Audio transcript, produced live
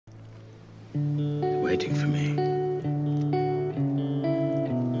waiting for me.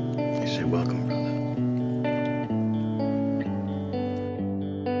 They say, welcome, brother.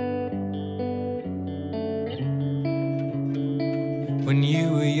 When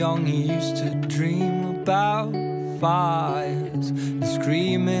you were young, you used to dream about fires and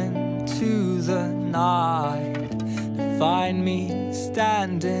scream into the night to find me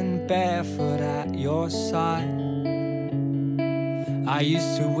standing barefoot at your side. I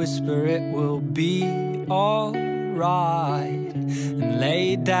used to whisper it will be alright and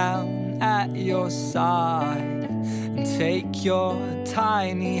lay down at your side and take your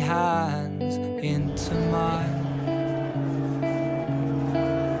tiny hands into mine.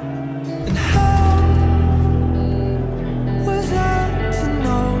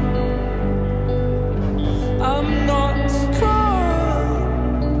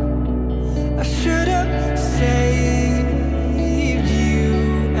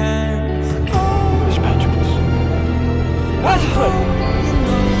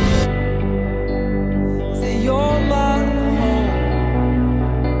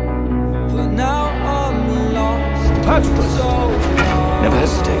 Patroclus, never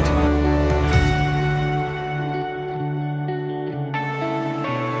hesitate.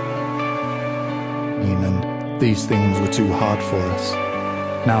 And these things were too hard for us.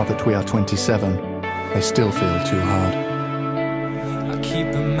 Now that we are 27, they still feel too hard. I keep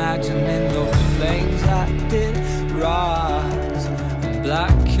imagining those flames that did rise and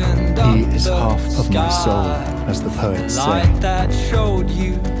blackened up. He is half of my soul, as the poets say. Light that showed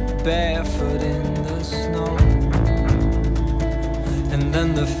you barefoot in the snow. And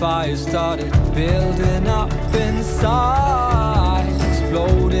then the fire started building up inside,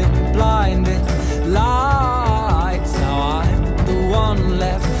 exploding, blinding lights. Now I'm the one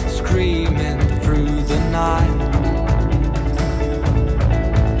left screaming through the night.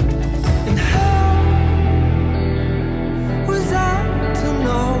 And how was I to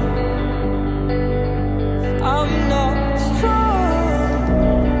know I'm not strong?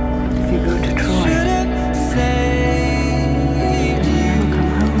 If you go to Troy, Should have saved you.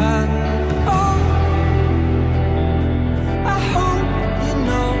 And oh, I hope you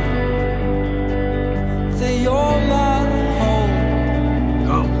know that you're my home.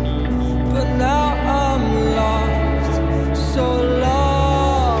 Go. But now I'm lost, so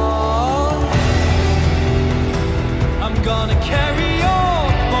long. I'm gonna carry your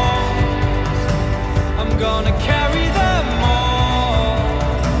bones, I'm gonna carry them all,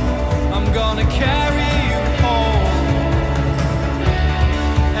 I'm gonna carry you home.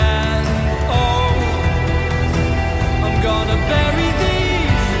 And oh, I'm gonna bury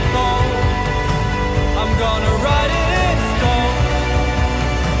these bones, I'm gonna write it in stone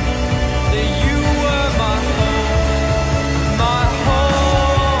that you were my home, my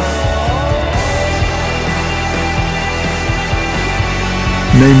home.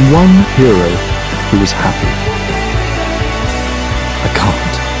 Name one hero who was happy. I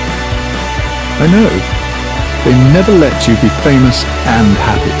can't. I know. They never let you be famous and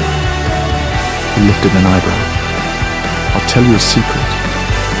happy. He lifted an eyebrow. I'll tell you a secret.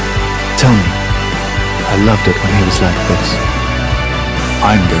 Tell me. I loved it when he was like this.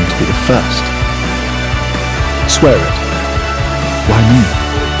 I'm going to be the first. Swear it. Why me?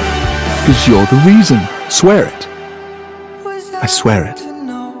 Because you're the reason. Swear it. I swear it.